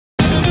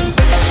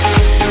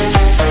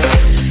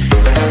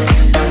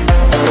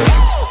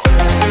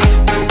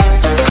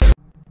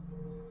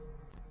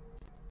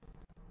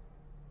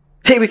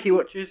Hey Wiki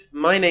Watchers,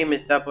 my name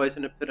is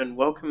ThatBoysInAPut and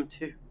welcome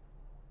to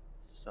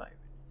Siren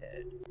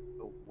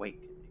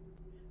Awakening.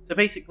 So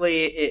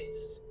basically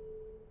it's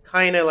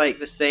kinda like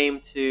the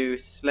same to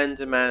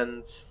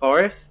Slenderman's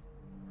Forest,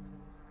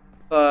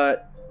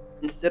 but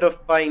instead of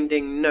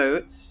finding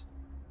notes,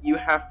 you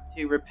have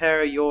to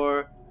repair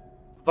your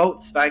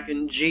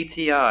Volkswagen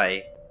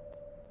GTI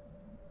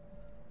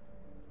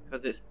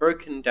because it's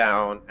broken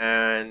down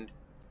and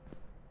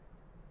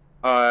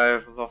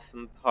I've lost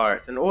some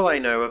parts, and all I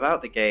know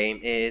about the game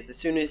is as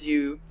soon as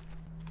you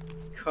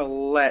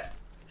collect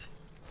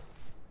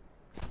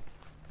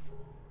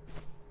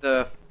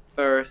the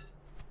first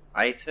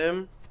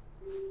item,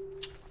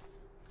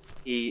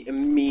 he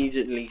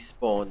immediately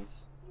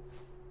spawns.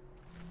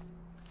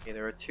 Okay,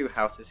 there are two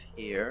houses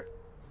here.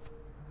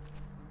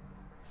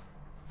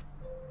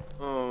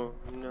 Oh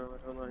no,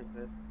 I don't like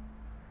this.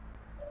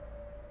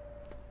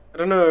 I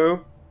don't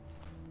know.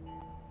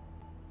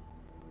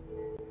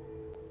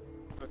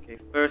 Okay,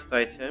 first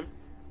item.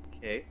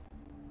 Okay.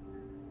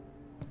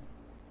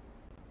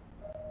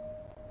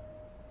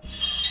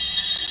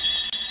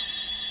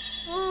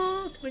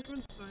 Oh, can I go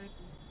inside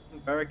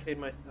and barricade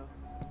myself?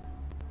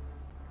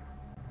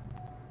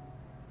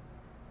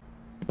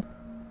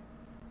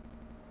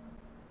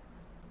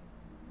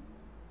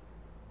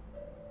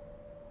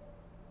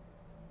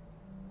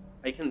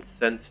 I can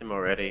sense him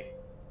already.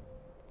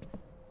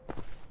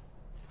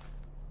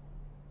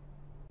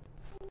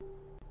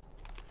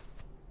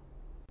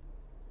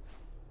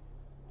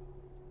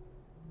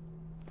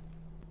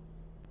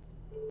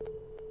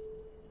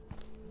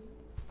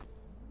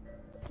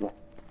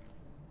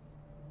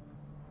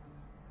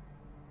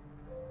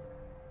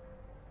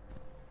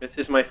 This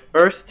is my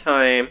first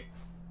time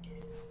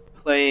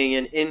playing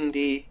an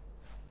indie.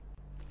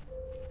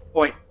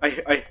 Boy,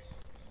 I.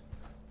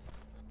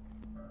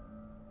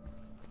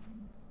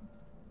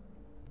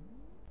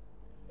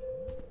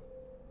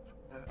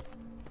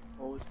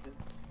 What was this?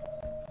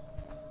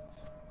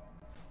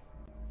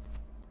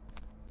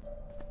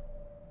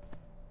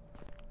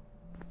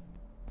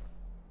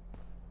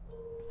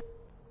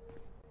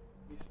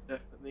 He's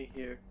definitely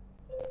here.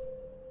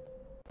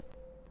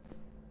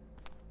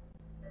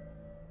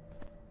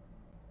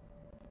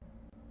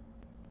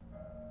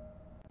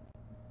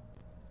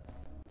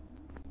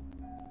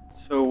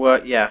 So,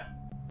 yeah.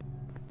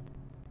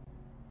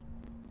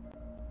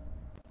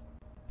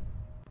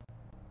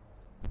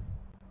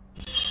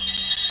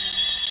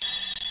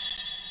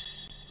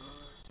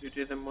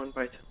 Do them one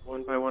by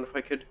one if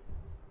I could.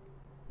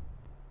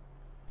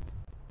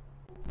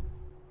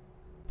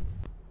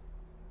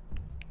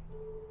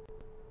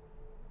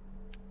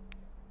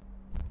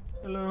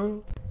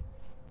 Hello?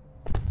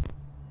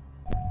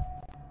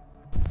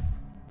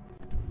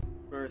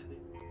 Where is he?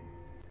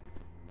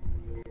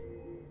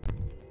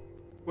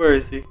 Where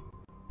is he?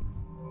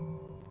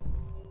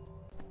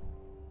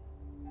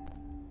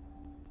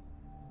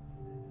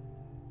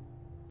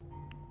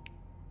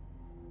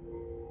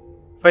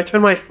 If I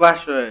turn my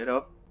flashlight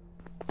off.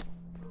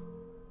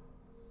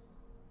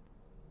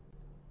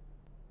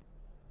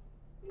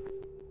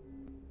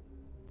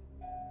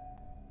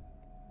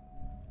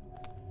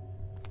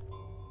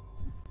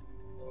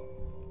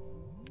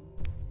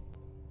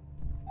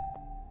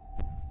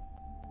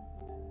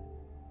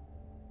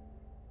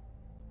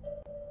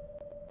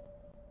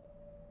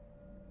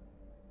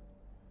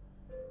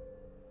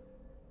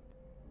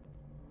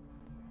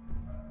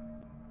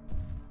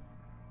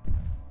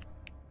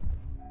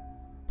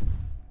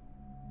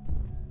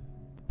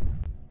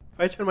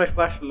 If I turn my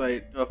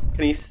flashlight off,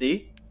 can he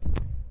see?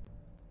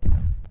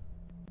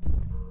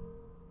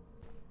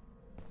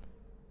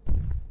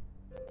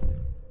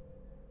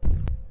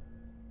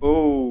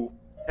 Oh,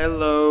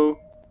 hello.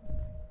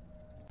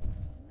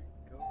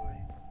 Go away.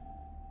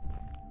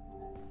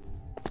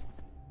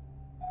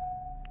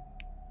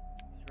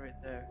 He's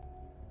right there.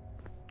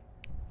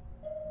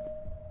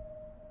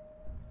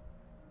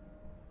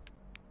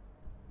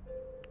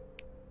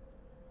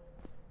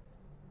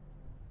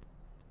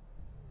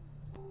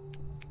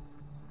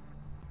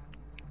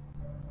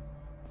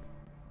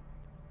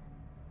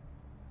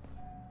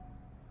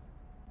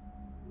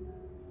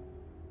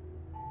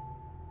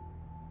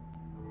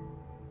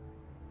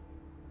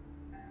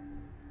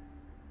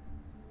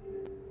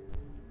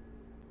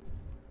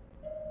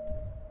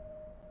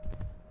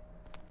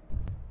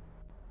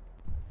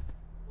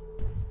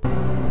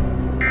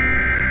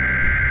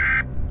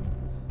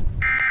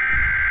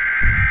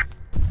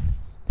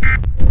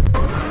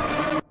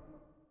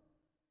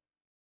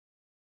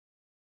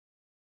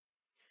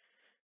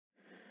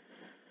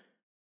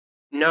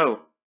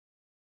 No.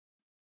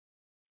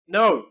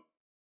 No.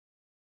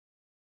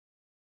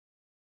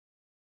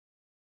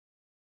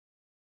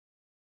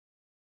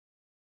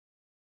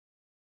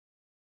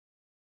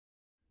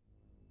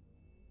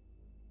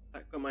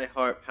 That got my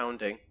heart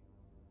pounding.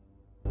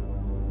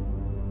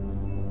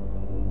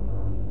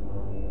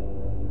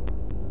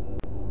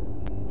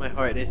 My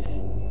heart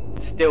is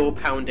still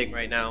pounding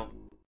right now.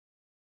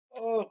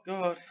 Oh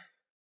god.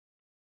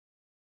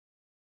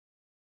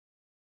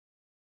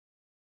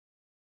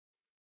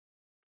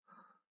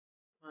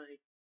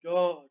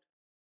 god.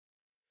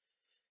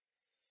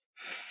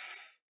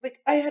 Like,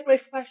 I had my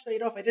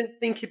flashlight off. I didn't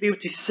think you'd be able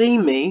to see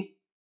me.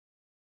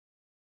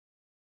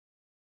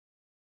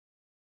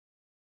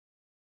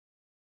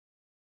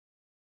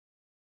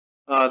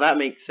 Oh, that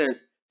makes sense.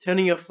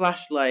 Turning your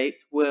flashlight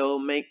will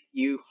make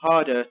you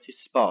harder to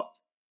spot.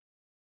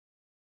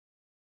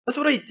 That's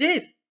what I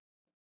did.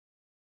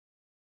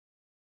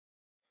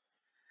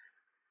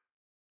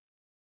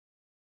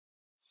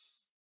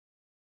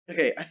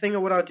 Okay, I think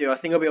what I'll do, I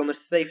think I'll be on the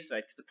safe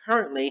side, because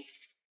apparently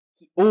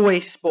he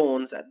always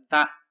spawns at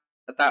that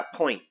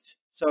point.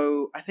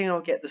 So I think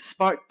I'll get the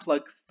spark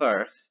plug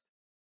first.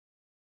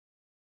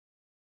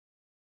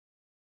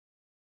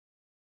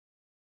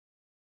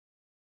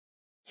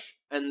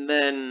 And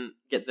then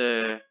get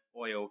the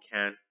oil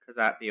can, because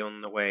that'd be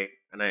on the way,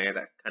 and I know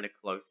that's kind of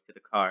close to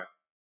the car.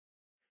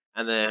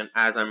 And then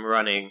as I'm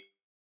running,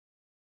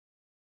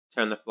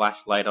 turn the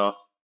flashlight off.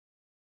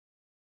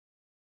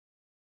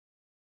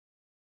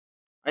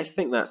 I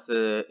think that's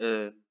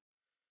a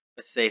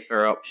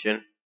safer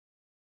option.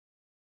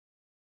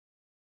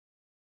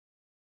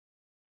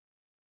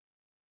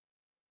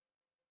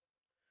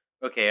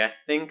 Okay, I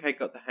think I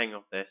got the hang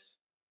of this.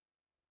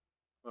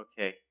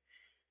 Okay.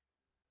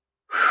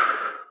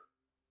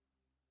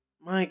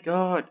 My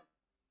god.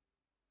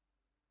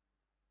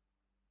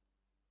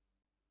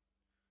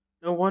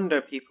 No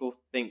wonder people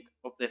think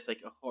of this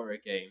like a horror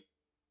game.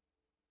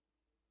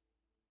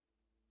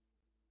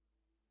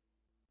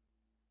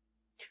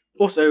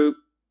 Also,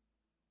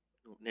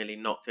 nearly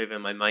knocked over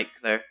my mic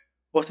there.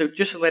 Also,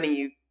 just letting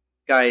you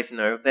guys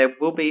know, there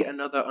will be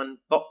another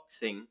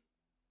unboxing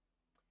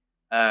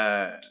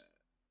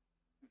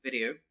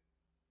video.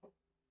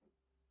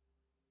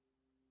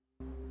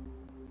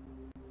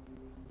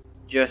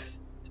 Just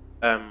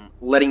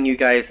letting you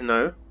guys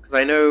know, because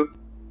I know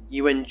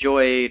you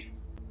enjoyed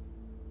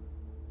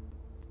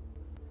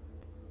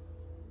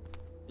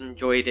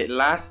it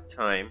last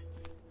time.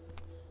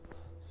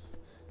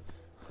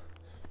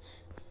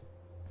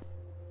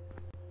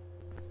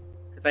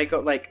 Because I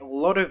got like a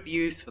lot of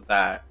views for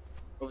that,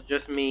 of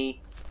just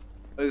me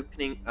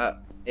opening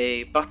up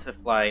a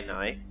butterfly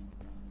knife.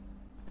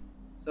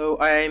 So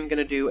I am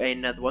gonna do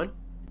another one.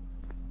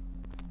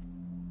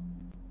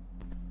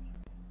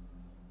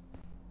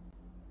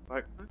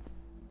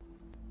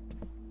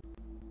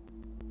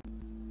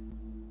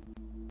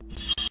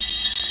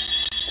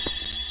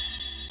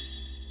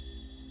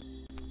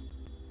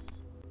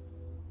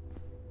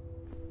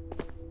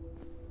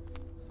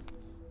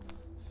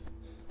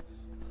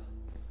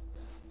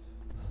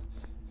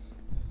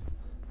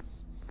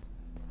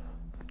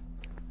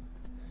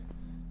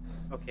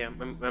 Okay,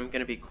 I'm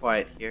gonna be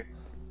quiet here.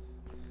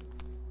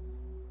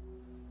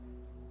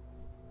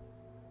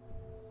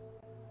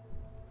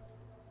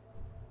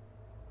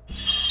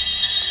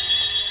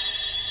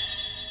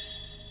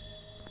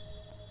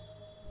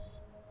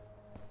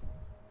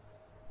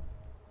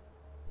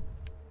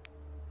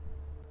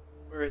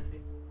 Where is he?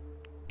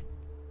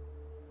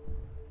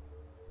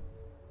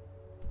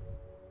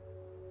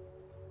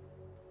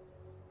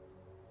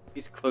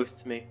 He's close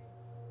to me.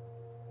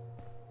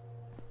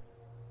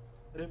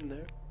 Put him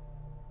there.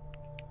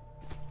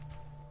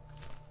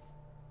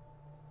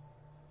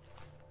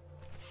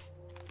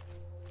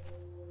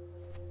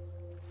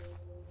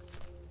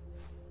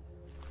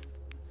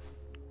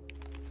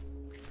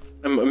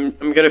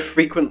 I'm gonna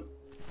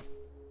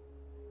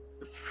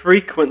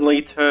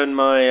frequently turn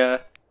my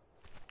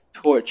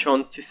torch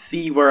on to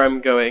see where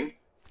I'm going.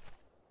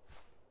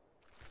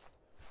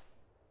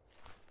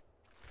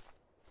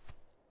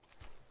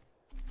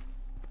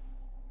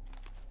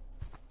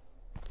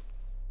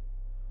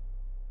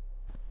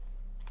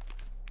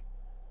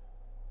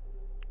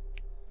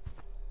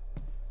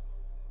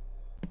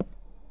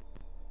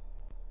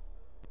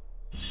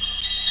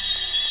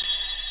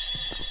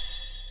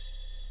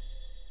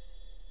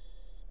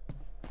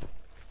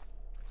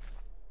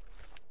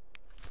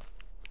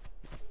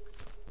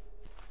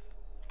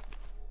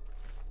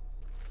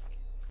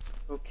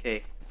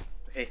 Okay,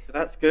 so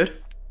that's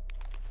good.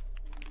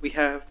 We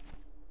have...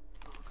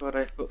 Oh god,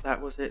 I thought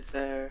that was it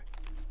there.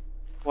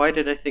 Why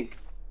did I think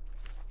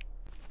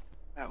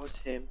that was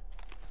him?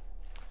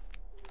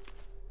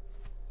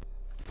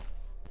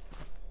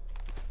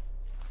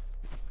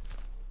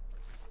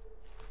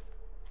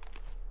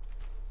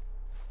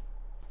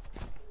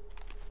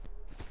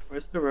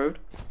 Where's the road?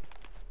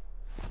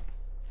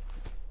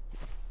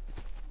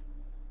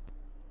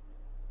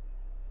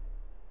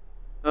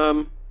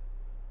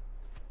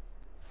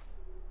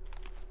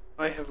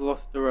 I have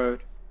lost the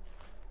road.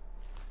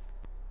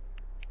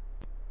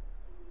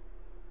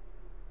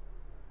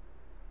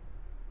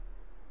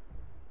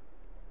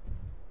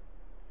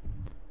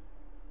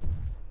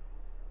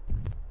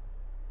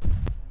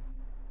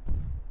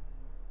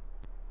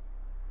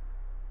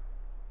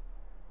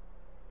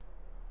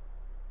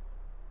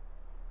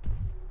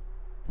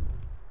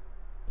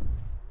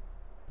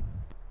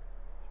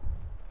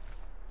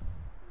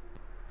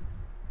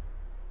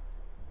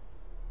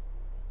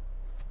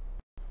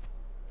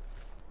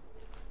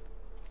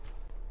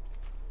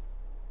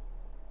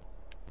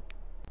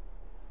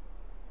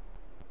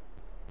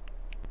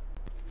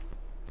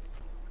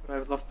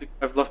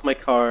 I've lost my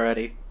car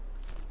already.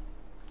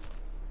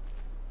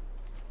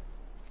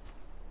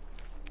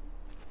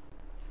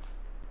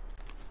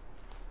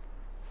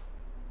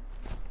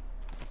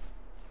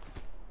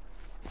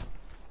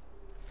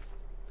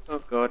 Oh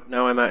god,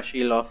 now I'm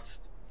actually lost.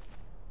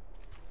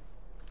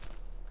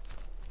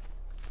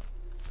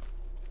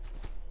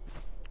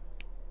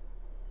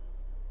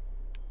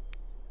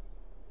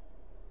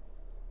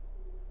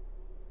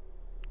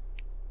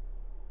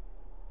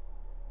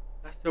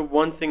 That's the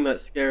one thing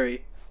that's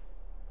scary.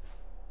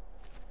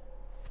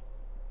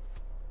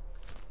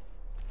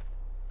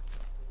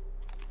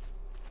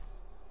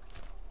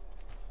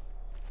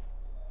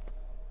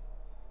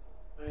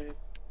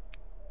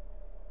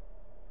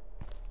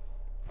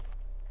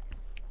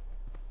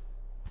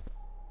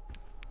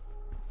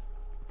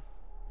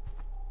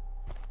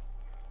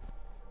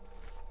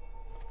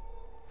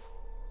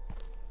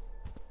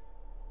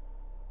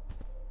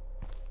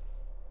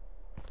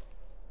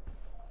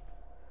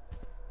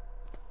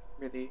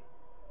 Really?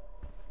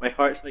 My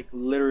heart's like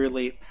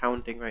literally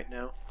pounding right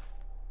now.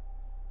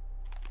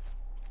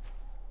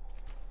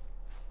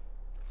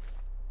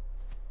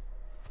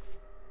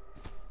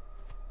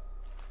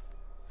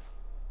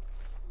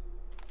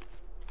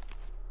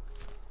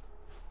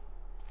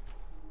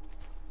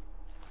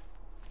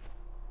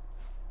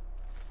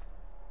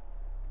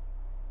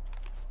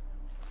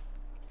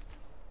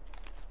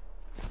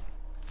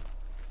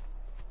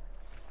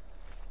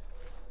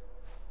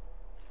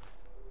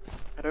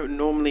 I don't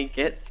normally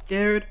get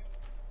scared.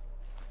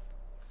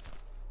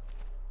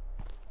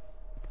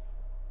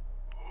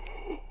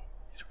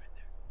 He's right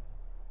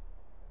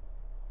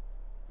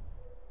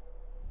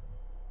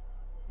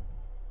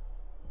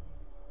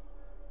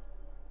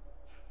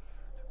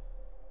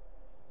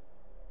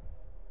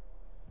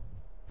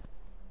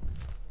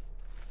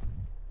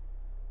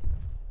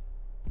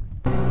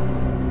there.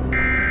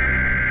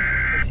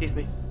 He sees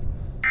me.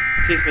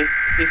 He sees me.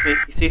 He sees me.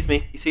 He sees me.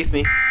 He sees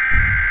me.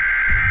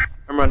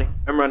 I'm running.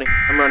 I'm running.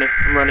 I'm running.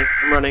 I'm running.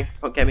 I'm running. You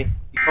can't get me.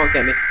 You can't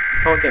get me. You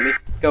can't get me.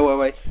 Go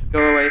away.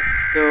 Go away.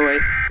 Go away.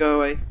 Go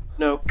away.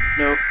 No.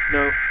 No.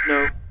 No.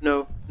 No.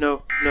 No.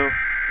 No. No.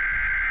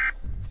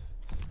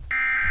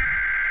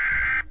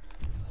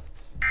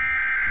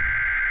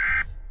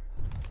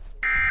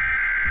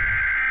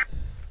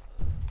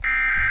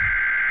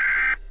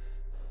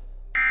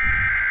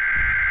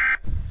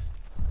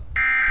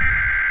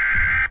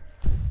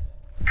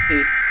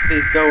 Please.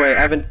 Please go away. I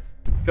haven't.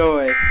 Go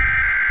away.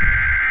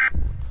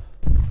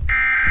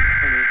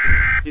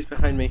 He's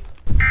behind me.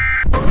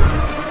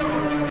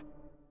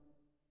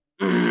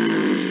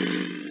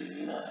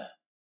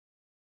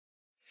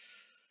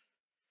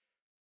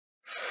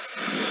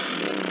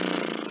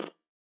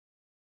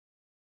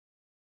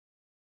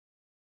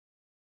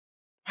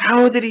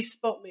 How did he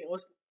spot me?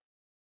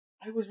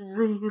 I was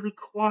really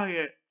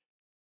quiet.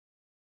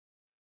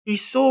 He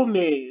saw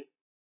me.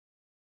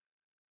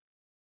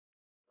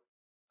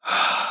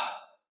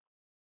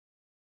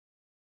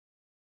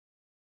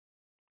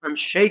 I'm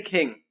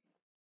shaking.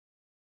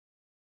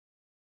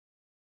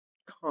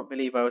 Can't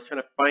believe I was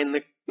trying to find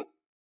the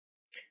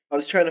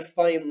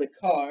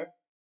car.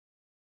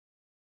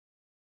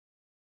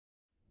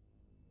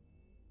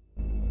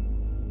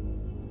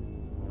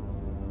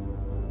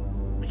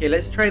 Okay,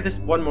 let's try this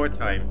one more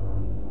time.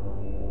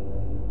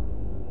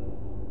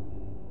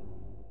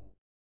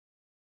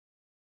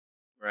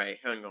 Right,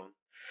 hang on.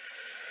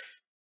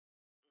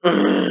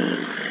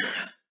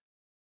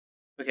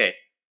 Okay,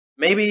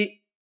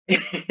 maybe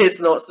it's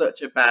not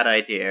such a bad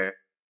idea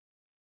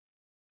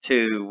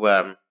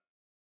to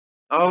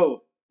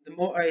oh, the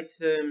more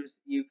items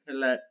you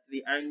collect,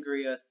 the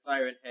angrier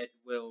Siren Head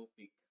will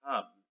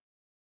become.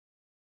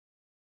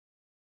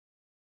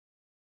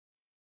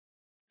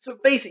 So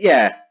basically,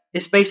 yeah,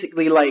 it's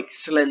basically like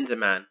Slender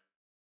Man.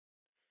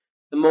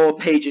 The more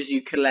pages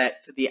you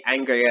collect, the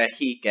angrier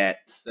he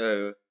gets.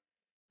 So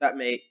that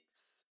makes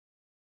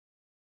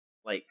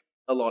like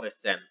a lot of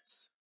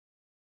sense.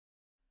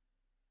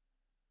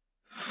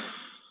 I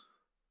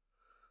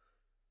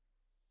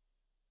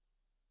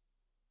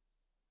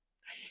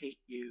hate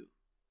you.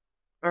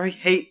 I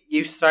hate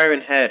you,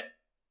 Siren Head.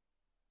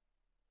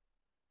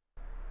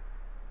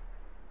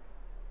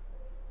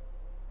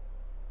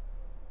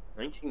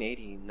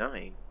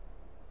 $19.89.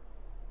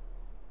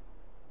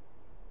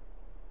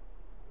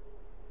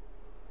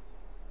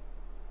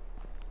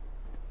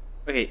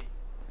 Okay,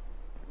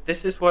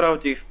 this is what I'll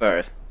do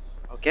first.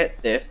 I'll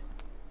get this.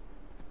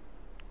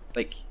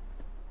 Like,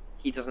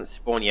 he doesn't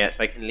spawn yet,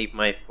 so I can leave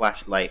my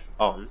flashlight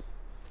on.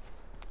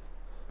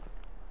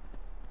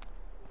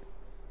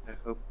 I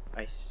hope,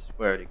 I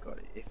swear to God,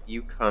 if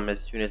you come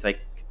as soon as I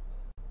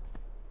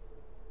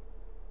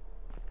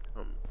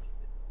come to this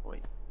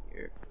point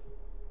here.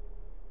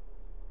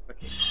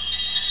 Okay.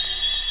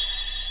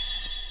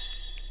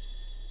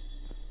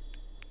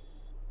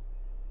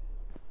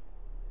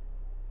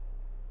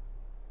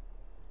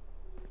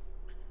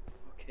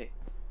 Okay.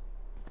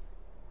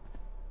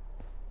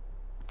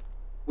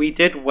 We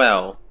did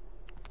well.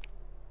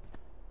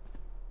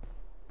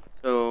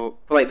 So,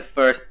 for like the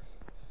first,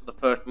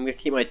 I'm gonna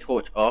keep my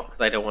torch off because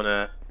I don't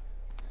want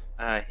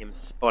him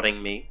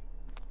spotting me.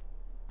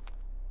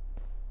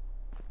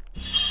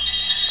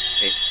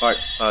 Okay, spark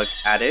plug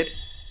added.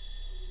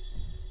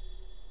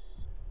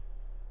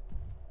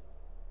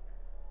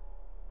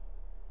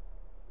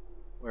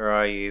 Where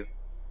are you?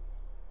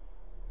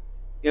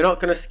 You're not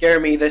gonna scare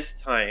me this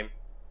time.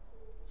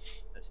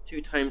 That's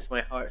 2 times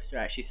my heart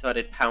actually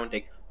started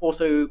pounding.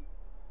 Also,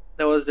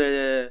 there was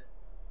a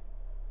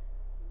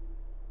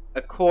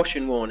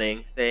caution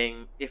warning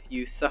saying if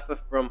you suffer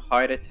from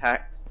heart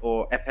attacks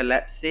or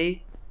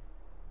epilepsy,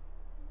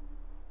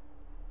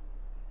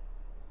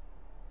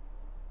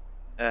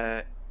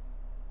 then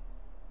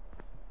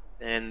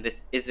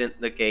this isn't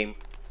the game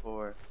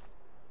for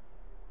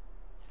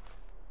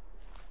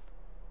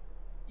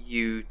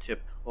you to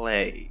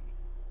play.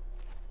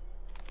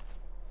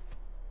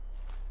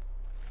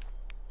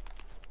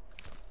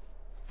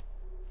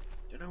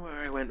 Don't know where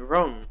I went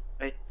wrong.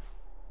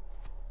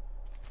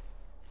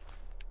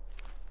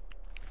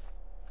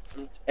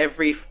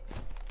 Every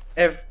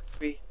I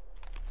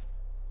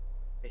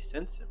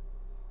sense him.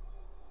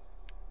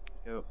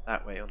 Go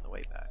that way on the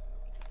way back.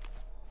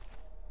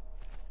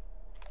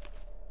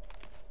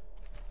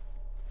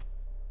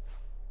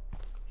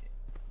 Okay.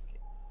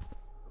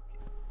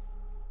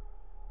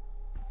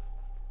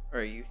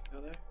 Are you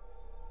still there?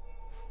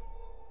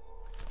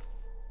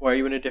 Or are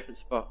you in a different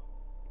spot?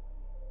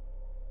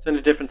 It's in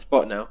a different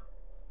spot now.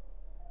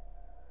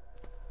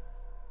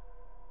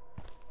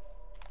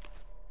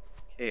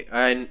 Okay,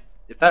 and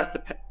if that's the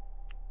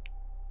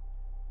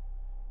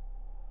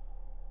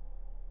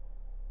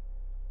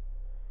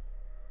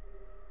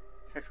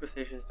petrol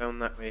station's down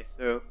that way,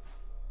 so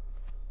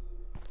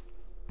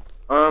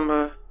I'm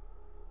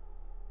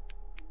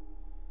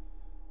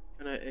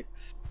gonna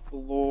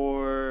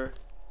explore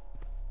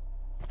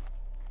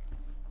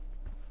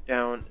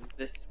down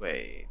this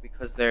way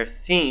because there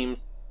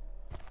seems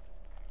to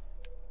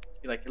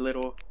be like a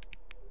little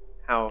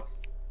house,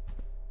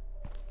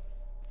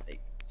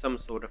 like some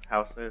sort of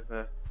house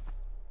over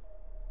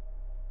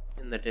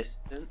in the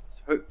distance.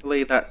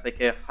 Hopefully that's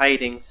like a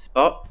hiding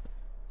spot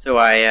so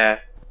I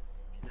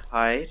can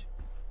hide.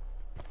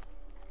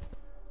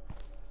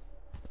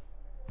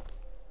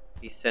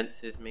 He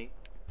senses me.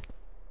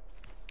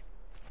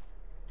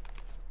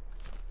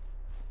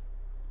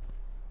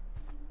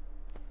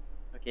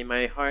 Okay,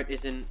 my heart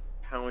isn't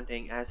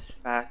pounding as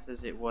fast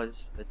as it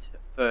was for the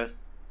first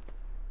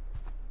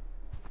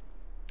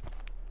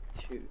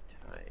 2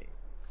 times.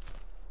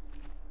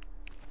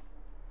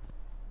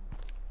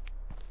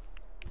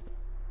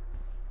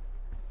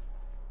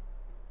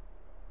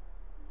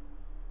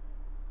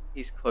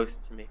 He's close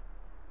to me.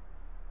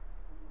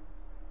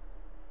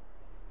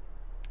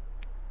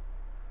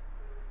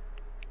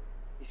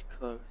 He's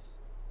close.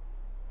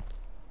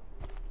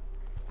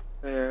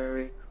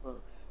 Very close.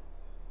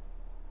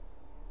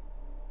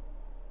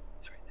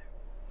 He's right there.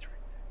 He's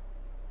right there.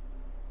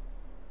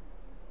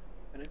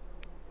 Can it?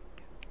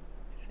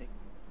 Yeah, I think.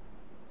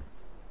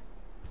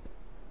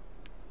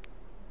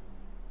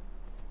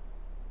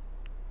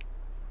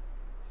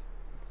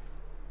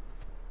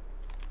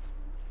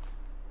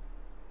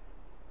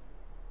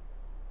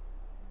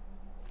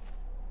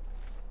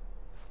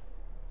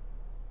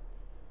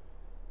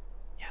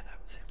 Yeah, that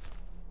was him.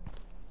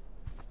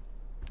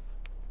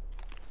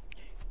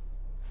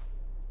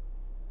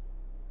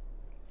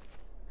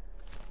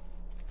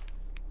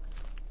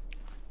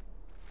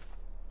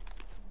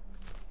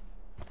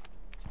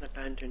 An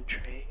abandoned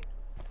train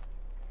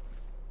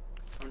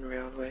on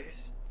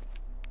railways.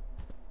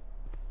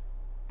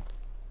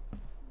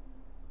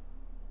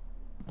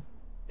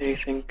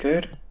 Anything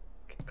good?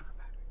 Okay, go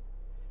back.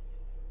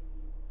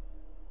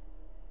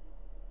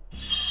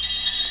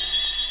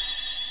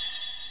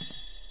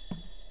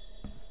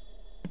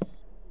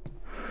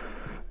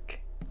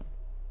 Okay.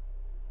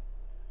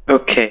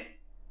 Okay.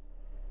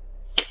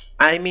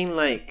 I mean,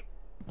 like.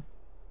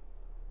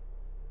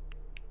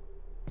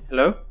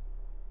 Hello?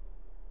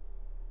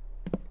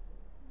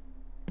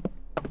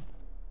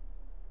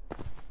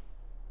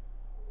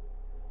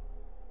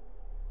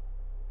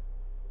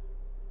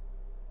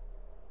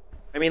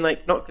 I mean,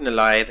 like, not gonna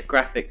lie, the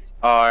graphics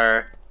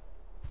are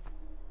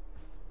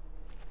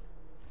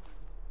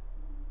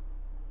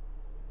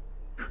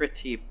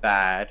pretty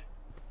bad.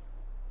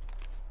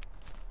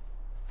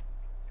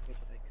 Where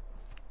did I go?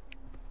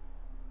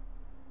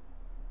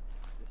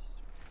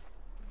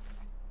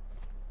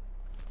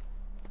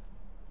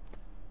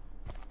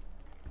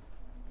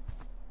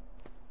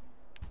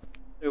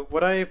 So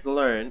what I've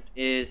learned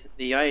is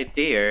the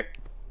idea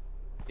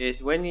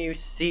is when you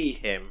see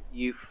him,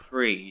 you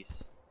freeze.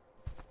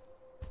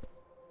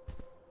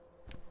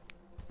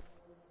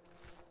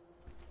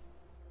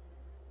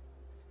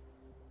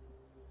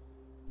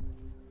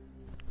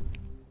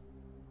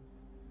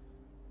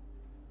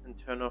 And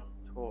turn off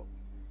the torch.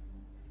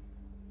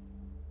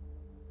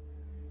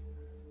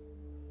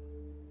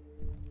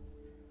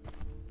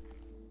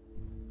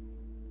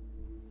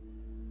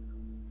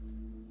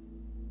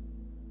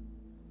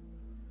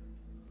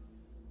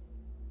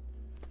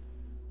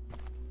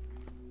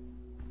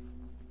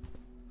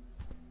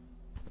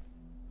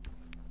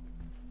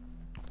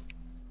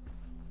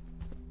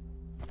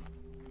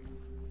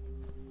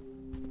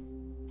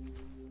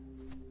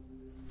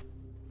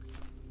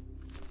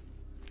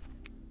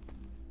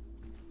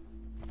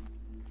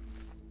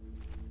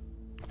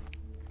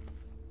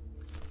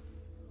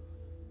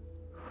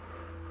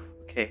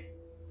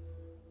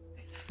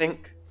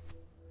 think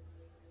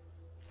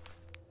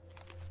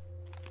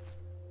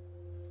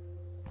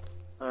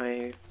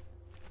I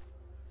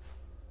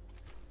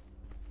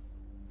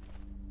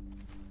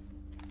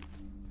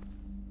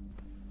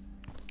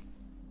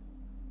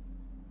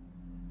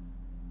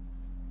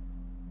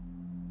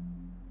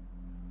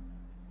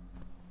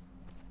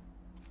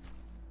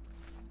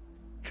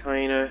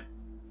kinda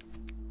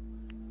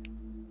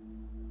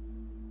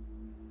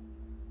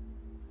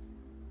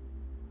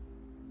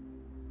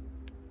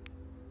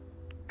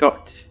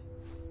got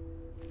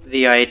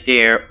the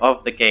idea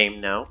of the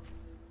game now.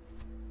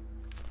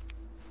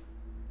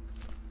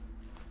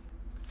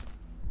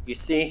 You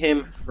see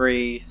him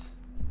freeze.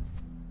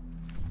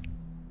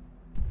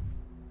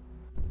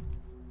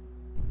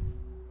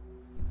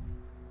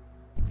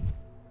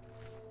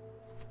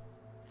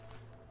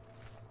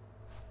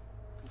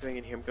 I'm going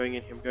in here, I'm going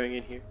in here, I'm going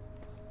in here.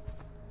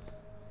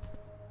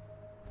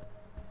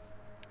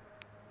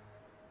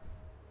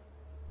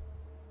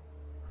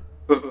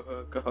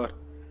 Oh god.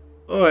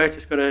 Oh, I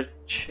just gotta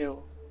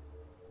chill.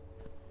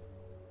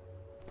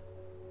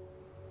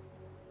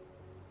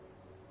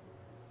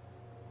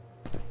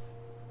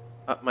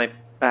 Up my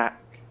back.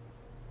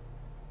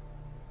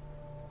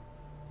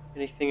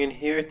 Anything in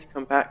here to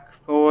come back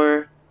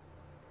for?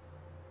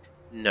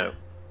 No.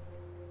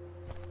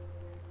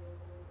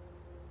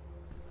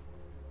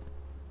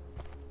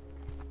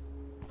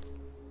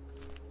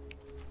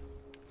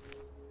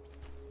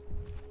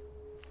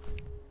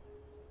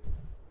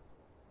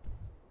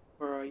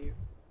 Where are you?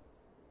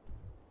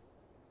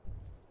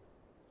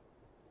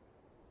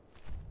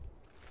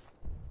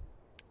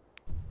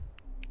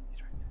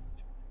 He's right there.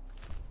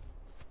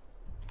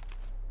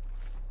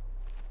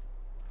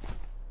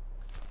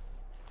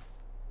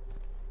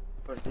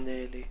 Was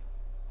nearly.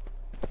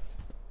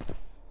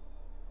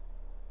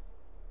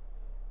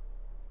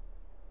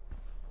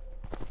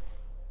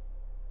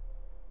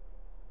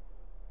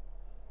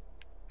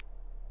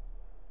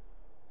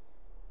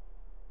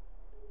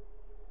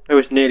 I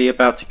was nearly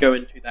about to go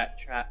into that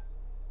trap.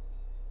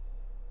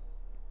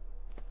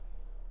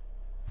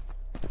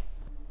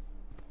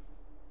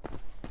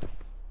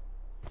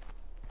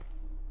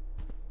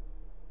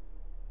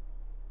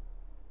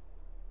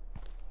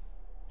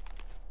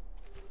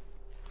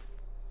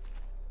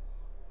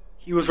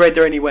 He was right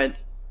there and he went.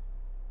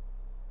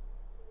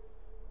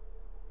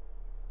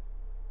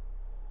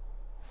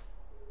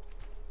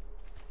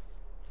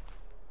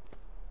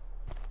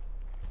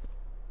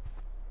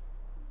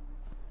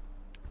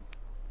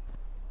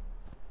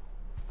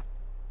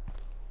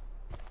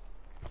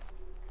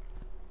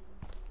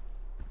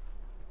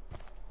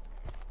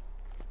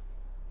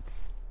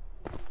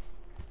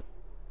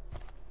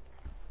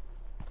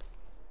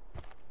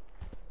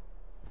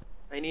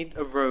 I need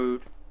a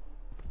road.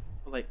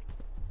 Like.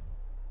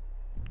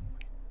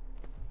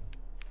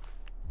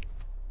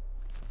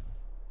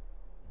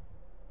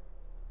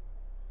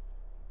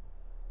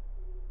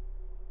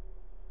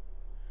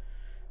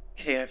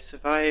 Okay, I've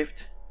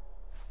survived.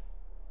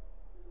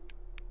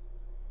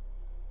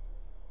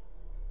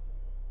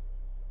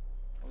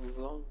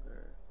 Longer.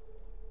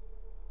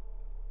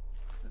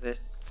 This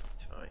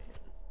time.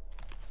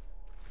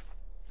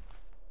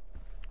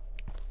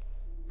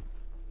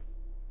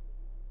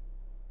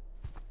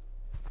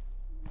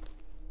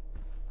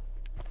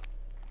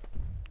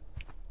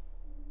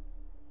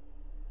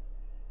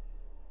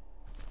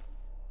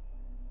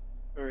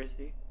 Where is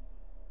he?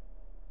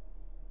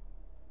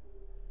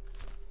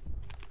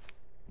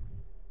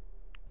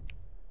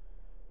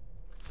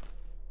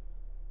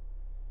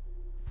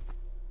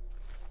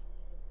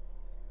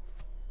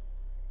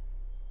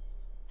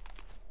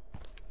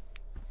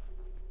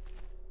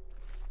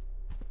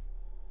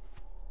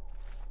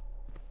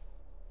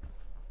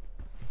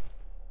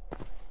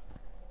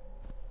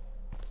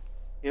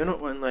 You're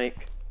not one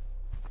like.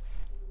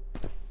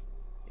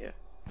 Yeah.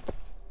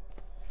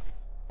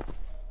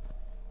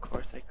 Of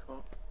course I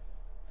can't.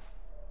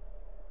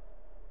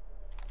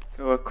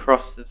 Go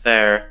across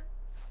there.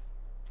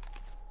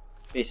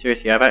 Hey,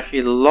 seriously, I've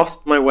actually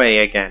lost my way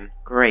again.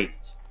 Great.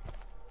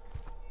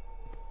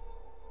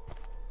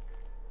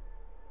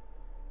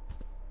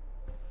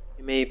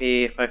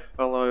 Maybe if I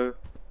follow.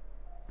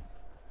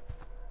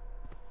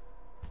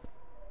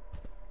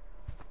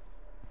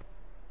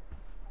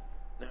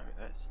 No,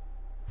 that's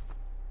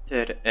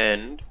dead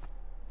end.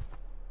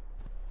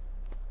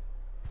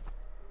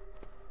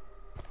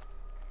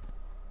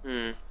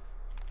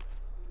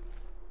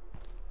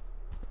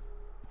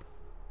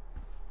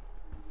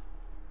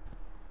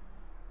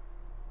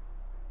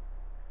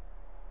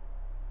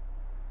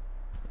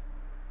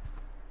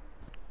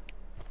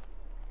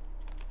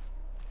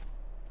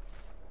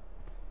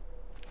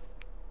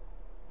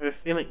 I have a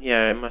feeling,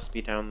 yeah, it must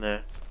be down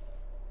there.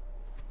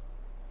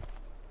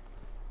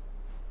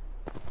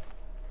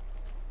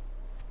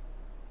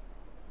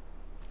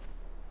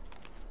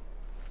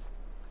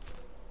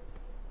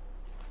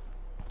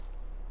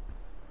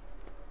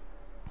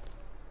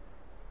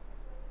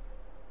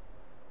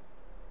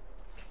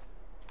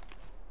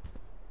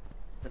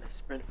 I'm gonna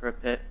sprint for a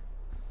bit.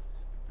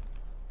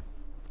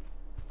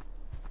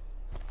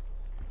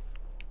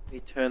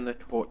 turn the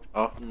torch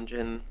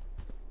engine,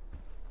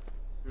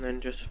 and then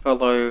just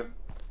follow.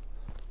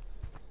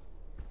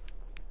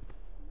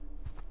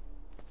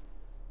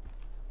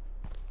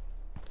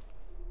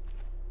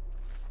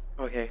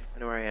 Okay, I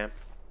know where I am.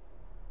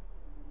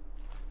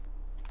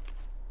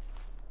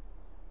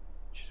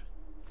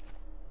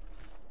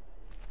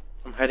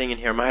 I'm heading in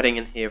here. I'm heading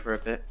in here for a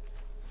bit.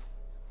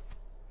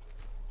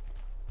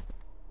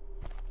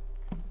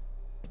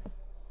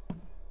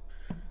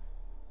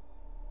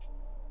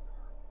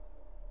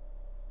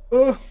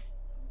 Oh,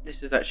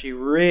 this is actually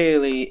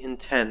really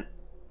intense.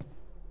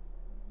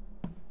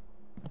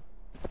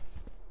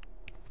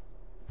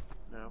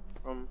 Now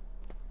from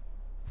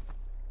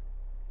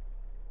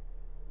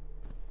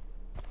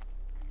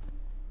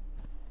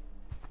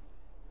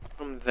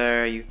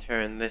there you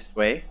turn this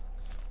way.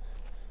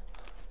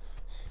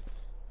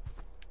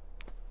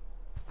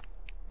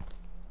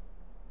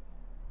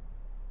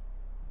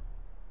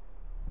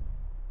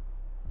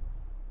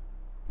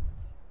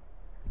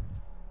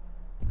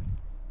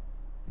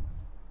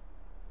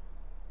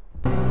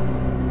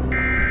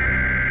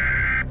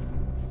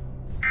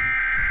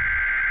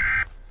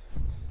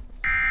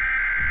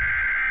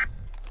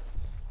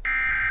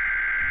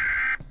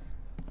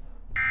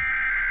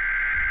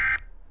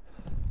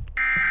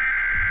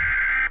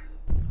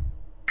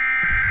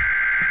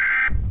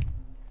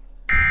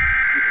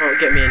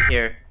 Get me in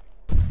here.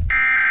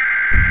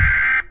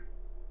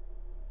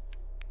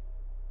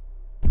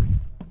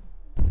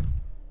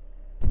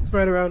 It's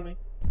right around me.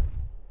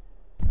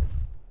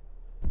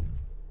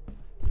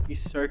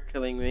 He's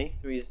circling me,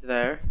 so he's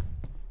there.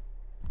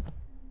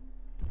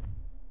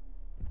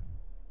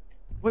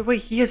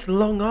 Wait, he has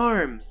long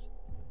arms!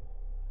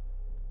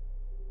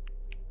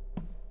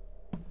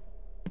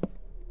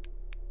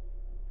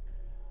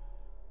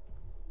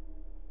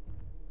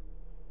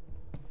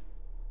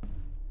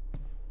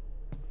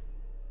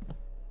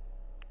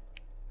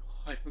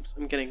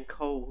 I'm getting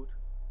cold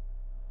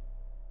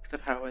because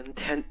of how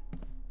intense.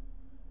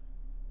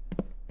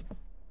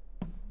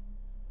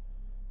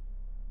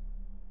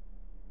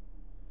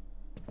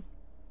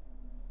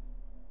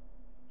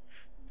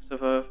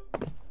 Because of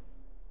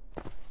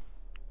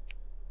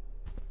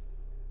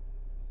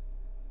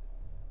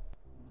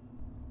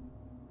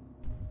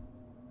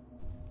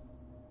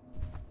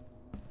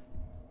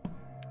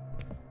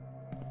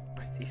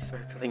why is he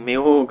circling me?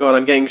 Oh god,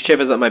 I'm getting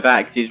shivers up my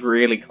back because he's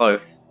really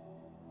close.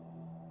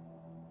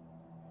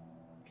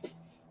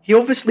 He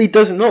obviously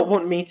does not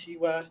want me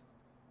to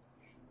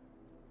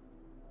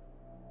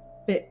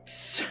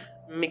fix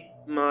my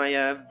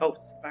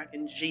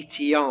Volkswagen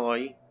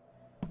GTI.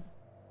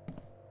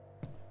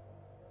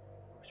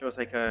 Which was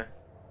like a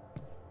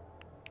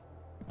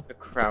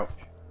crouch.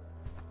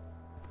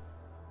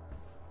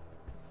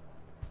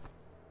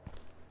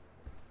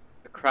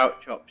 A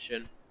crouch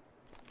option.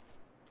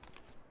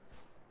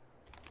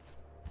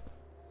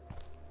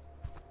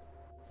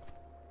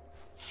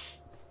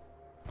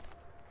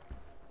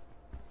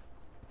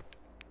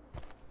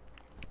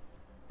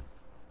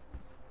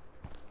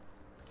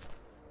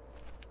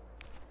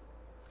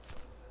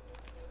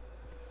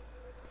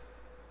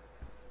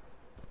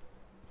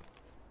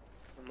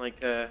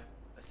 Like a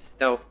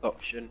stealth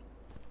option.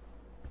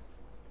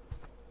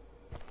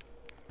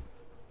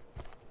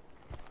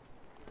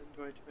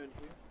 Do I turn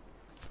here?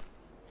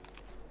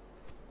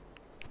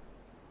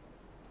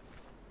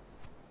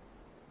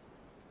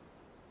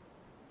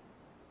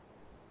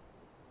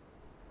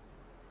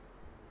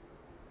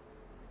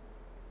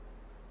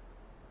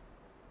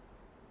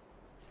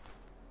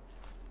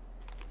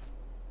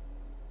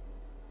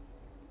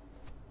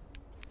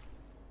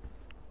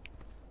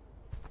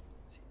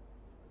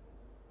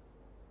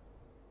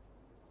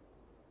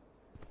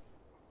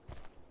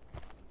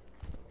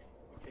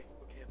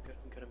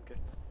 I'm good.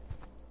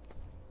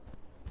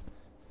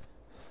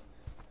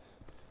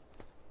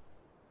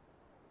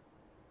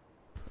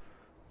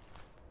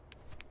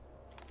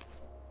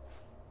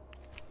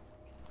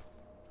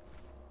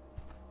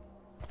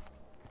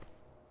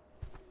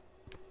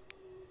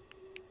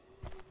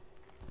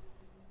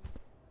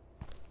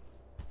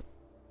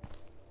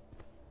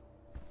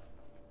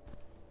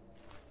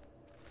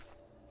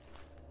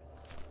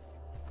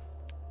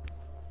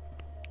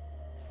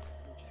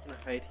 I'm just gonna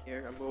hide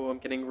here. I'm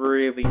getting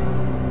really.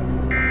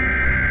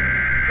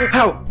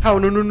 How? How?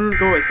 No, no, no,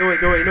 go away, go away,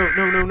 go away. No,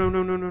 no, no, no,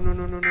 no, no, no, no, no,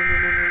 no, no, no, no,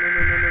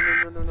 no,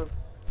 no, no, no.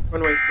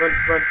 Run away,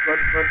 run.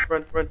 Don't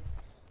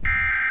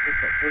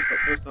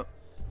stop.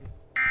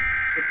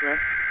 Take a breath.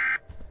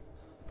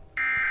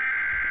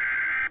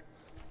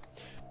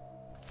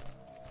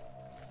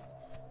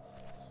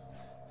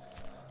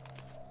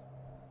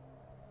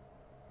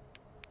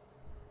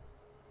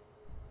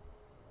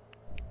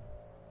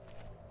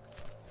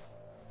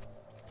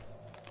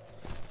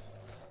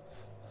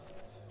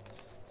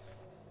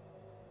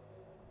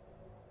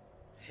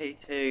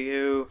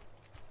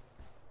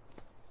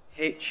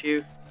 Hate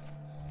you.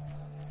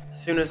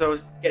 As soon as I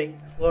was getting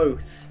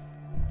close.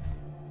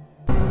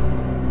 No. I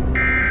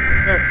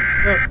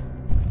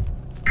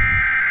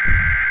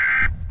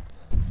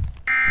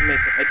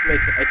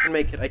can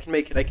make it.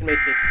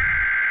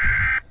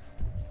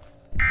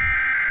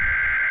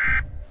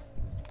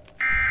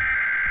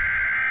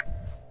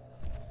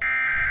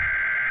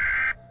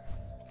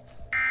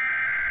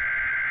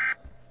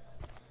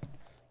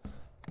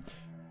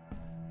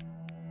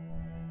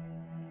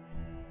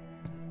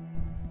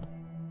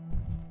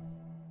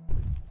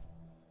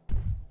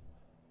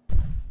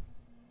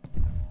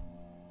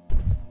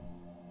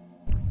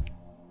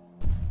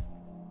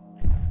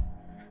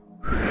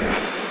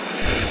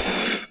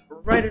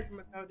 right as I'm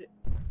about it.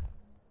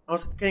 I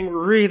was getting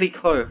really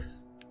close.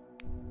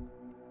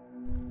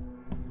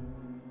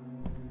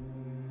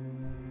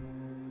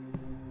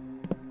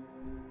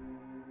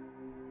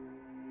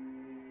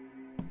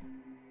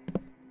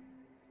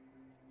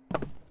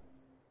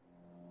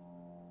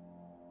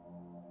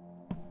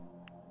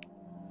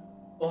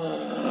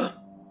 Ugh.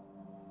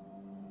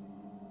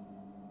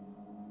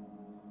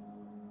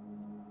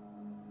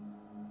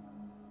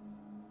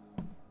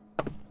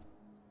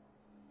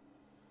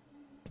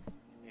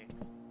 Okay.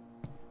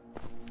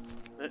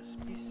 Let's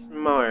be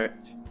smart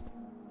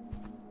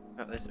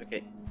about this.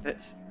 Okay,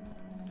 let's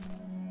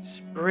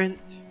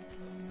sprint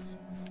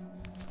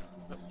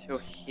up till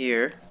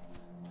here.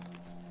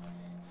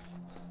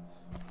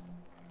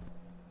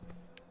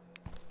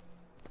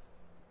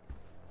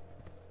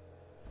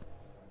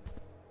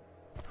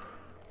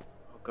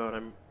 Oh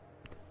god,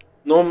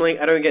 normally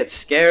I don't get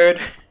scared,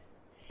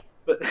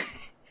 but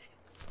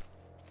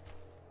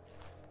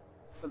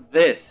but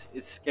this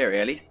is scary.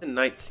 At least the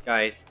night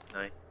sky's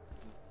nice,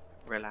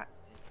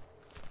 relaxing.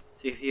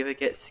 So if you ever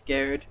get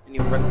scared and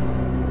you run,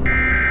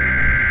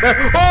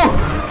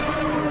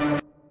 oh!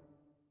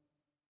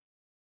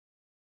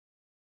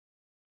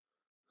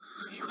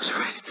 He was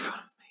right in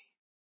front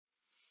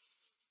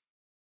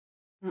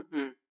of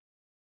me.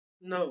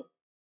 No,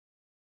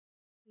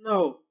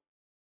 no.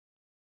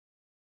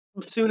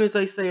 As soon as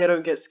I say I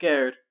don't get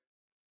scared,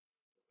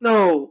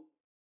 no.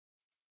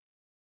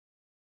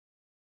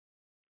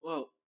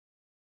 Well,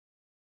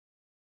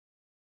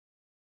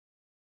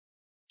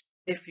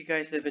 if you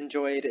guys have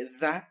enjoyed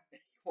that, if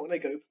you want to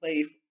go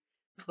play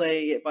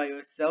it by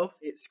yourself,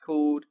 it's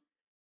called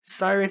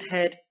Siren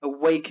Head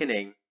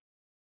Awakening.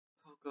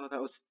 Oh god,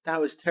 that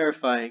was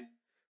terrifying.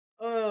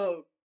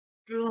 Oh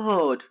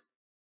god,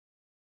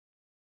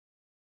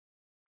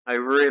 I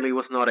really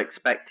was not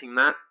expecting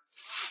that.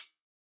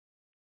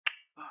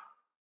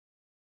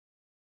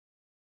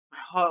 My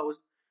heart was.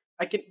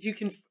 You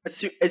can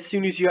as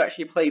soon as you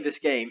actually play this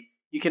game,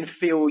 you can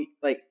feel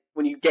like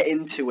when you get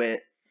into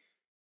it,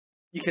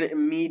 you can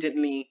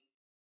immediately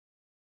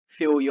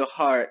feel your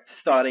heart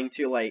starting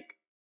to like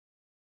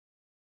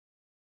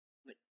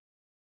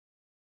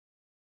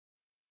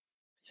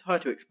it's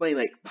hard to explain,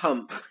 like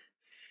pump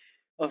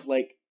of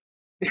like.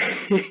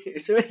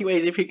 So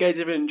anyways, if you guys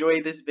have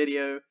enjoyed this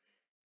video,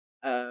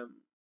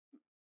 um,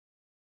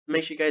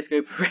 make sure you guys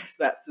go press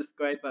that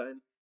subscribe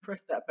button,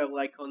 press that bell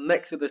icon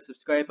next to the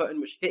subscribe button,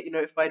 which will get you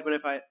notified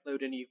whenever I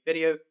upload a new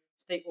video.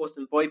 Stay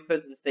awesome boy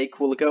puds and stay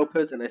cool girl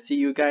puds, and I see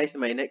you guys in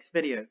my next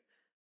video.